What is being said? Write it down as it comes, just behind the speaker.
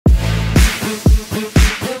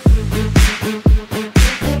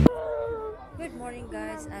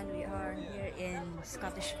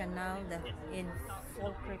Scottish Canal in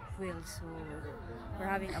Falkirk Wales. So we're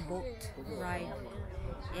having a boat ride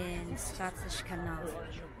in Scottish Canal.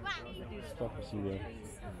 Stop us in there.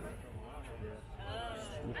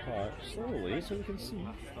 We park slowly so we can see.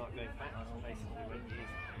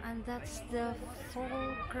 And that's the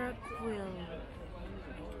Falkirk Wheel.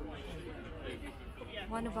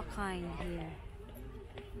 One of a kind here.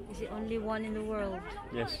 Is it only one in the world?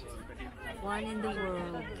 Yes. One in the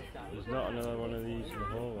world. There's not another one of these in the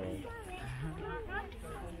whole world.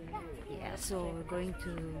 Yeah, so we're going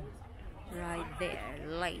to ride there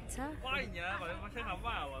later.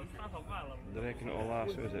 They reckon it'll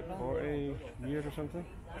last, what is it, 40 years or something?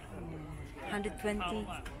 120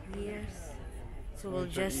 years. So we're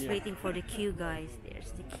just waiting for the queue, guys.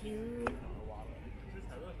 There's the queue.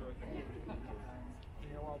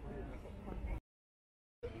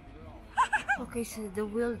 Okay, so the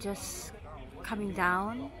wheel just coming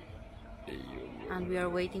down and we are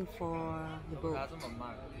waiting for the boat.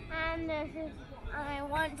 And I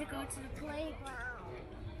want to go to the playground.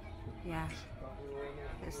 Yeah,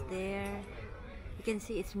 it's there. You can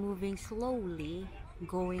see it's moving slowly,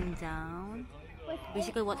 going down.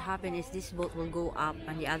 Basically what happened is this boat will go up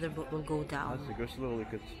and the other boat will go down. As they go slowly,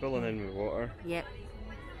 because it's filling in with water. Yep.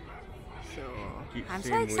 So I'm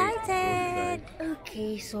so excited.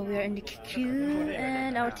 Okay, so we are in the queue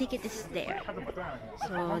and our ticket is there.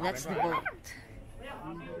 So that's the boat.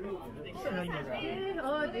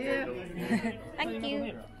 Oh dear. Thank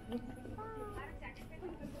you.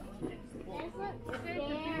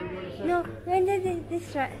 No,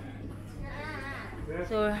 this right.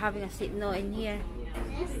 So we're having a seat no in here.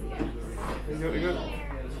 You go.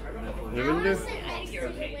 The window?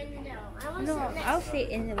 No, I'll sit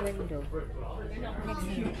in the window. Next to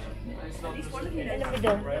me. In the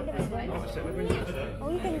middle. Oh,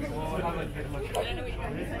 you can.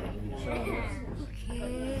 Okay, so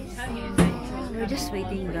we're just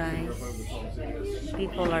waiting, guys.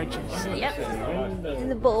 People are just in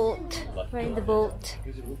the boat. We're in the boat.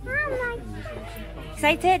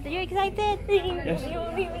 Excited? Are you excited? Yes.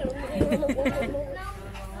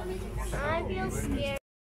 I feel scared.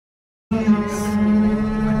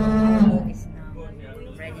 Is now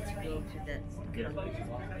ready to go to the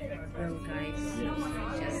room, guys.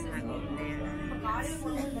 Just hang on there.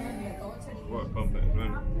 What pump it?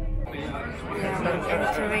 Yeah, we're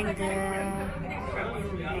entering the room.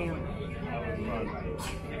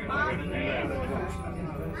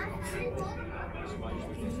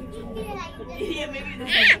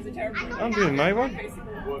 I'm doing my one.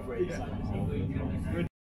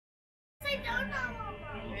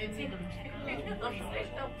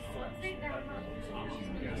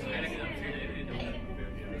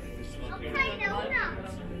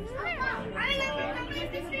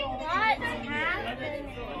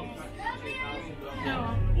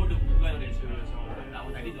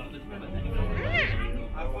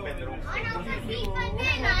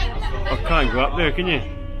 I can't go up there, can you?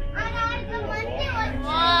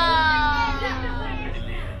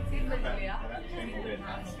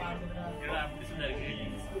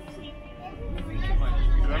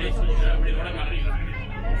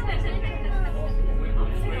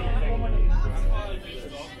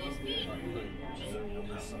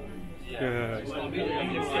 Good.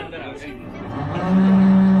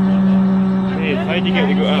 Hey, how did you get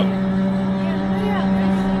to go up?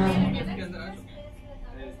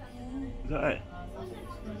 Is that it?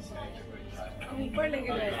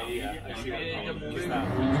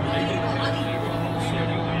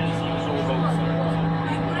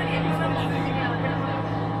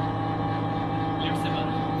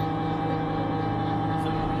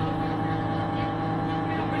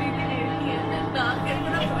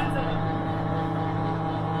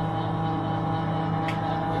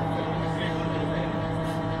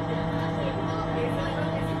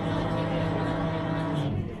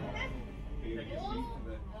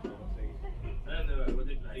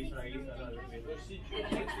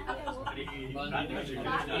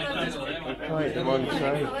 Right, one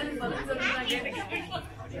side.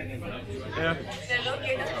 Yeah.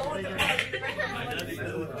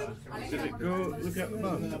 Does it go look at the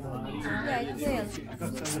bum? Yeah,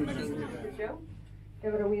 it will.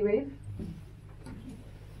 Give it a wee wave.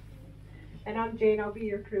 And I'm Jane, I'll be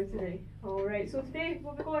your crew today. Alright, so today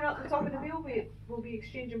we'll be going up the top of the wheel. We'll be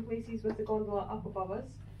exchanging places with the gondola up above us.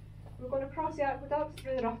 We're going to cross the aqueduct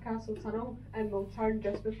through the Rough Castle Tunnel and we'll turn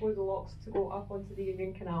just before the locks to go up onto the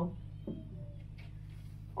Union Canal.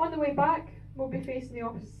 On the way back, we'll be facing the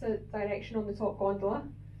opposite direction on the top gondola.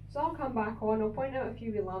 So I'll come back on, I'll point out a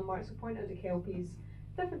few wee landmarks, I'll point out the kelpies,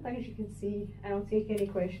 different things you can see, and I'll take any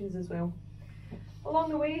questions as well. Along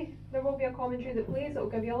the way, there will be a commentary that plays that will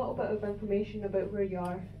give you a little bit of information about where you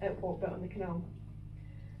are at what bit on the canal.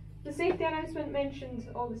 The safety announcement mentioned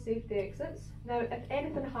all the safety exits. Now, if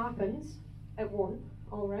anything happens, it won't,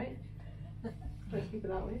 alright? Let's keep it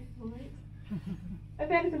that way, alright?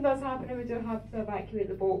 If anything does happen and we do have to evacuate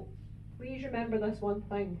the boat, please remember this one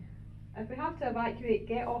thing. If we have to evacuate,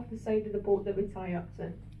 get off the side of the boat that we tie up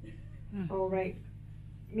to. Alright.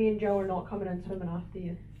 Me and Jill are not coming in swimming after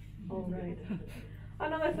you. Alright.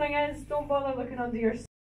 Another thing is, don't bother looking under your seat.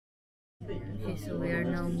 Okay, so we are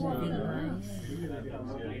now moving, guys.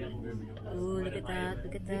 Oh, look at that,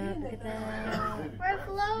 look at that, look at that. We're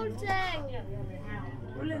floating!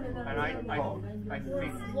 And I think,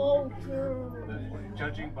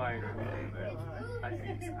 judging by I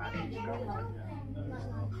think it's actually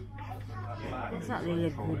It's not really a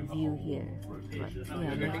good view here, but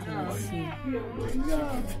yeah, we can see.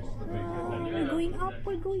 We're going up,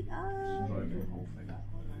 we're going up.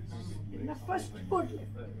 The first foot.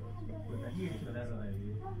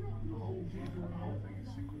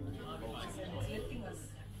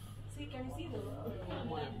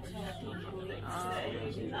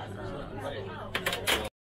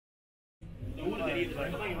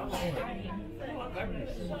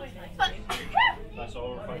 That's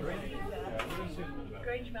all we're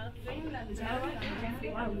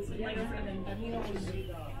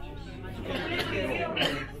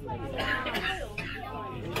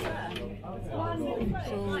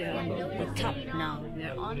So we're on the top now.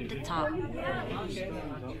 We're on the top. We're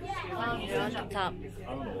on the top.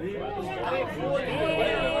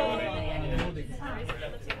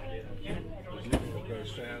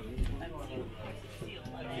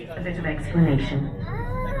 A bit of explanation.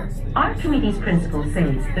 Archimedes' principle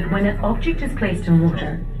says that when an object is placed in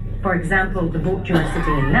water, for example the boat you are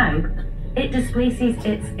sitting in now, it displaces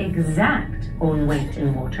its exact own weight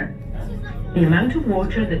in water. The amount of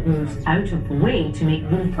water that moves out of the way to make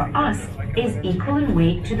room for us is equal in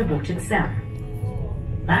weight to the boat itself.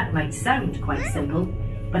 That might sound quite simple,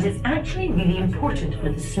 but it's actually really important for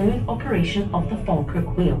the smooth operation of the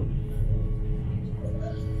Falkirk wheel.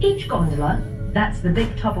 Each gondola, that's the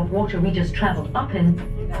big tub of water we just travelled up in,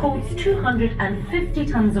 holds 250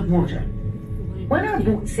 tons of water. When our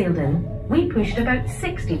boat sailed in, we pushed about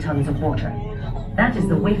 60 tons of water. That is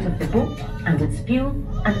the weight of the boat and its fuel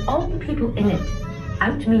and all the people in it,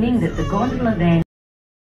 out meaning that the gondola then...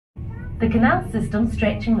 The canal system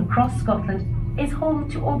stretching across Scotland is home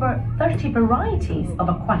to over 30 varieties of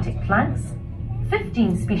aquatic plants,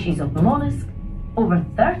 15 species of mollusk, over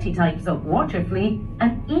 30 types of water flea,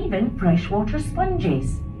 and even freshwater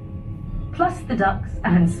sponges, plus the ducks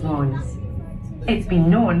and swans. It's been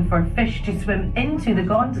known for fish to swim into the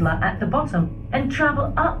gondola at the bottom and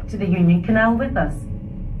travel up to the Union Canal with us.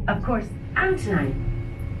 Of course, and now.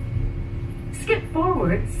 Skip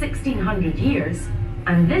forward 1600 years,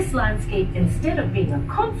 and this landscape, instead of being a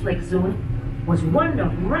conflict zone, was one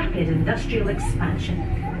of rapid industrial expansion.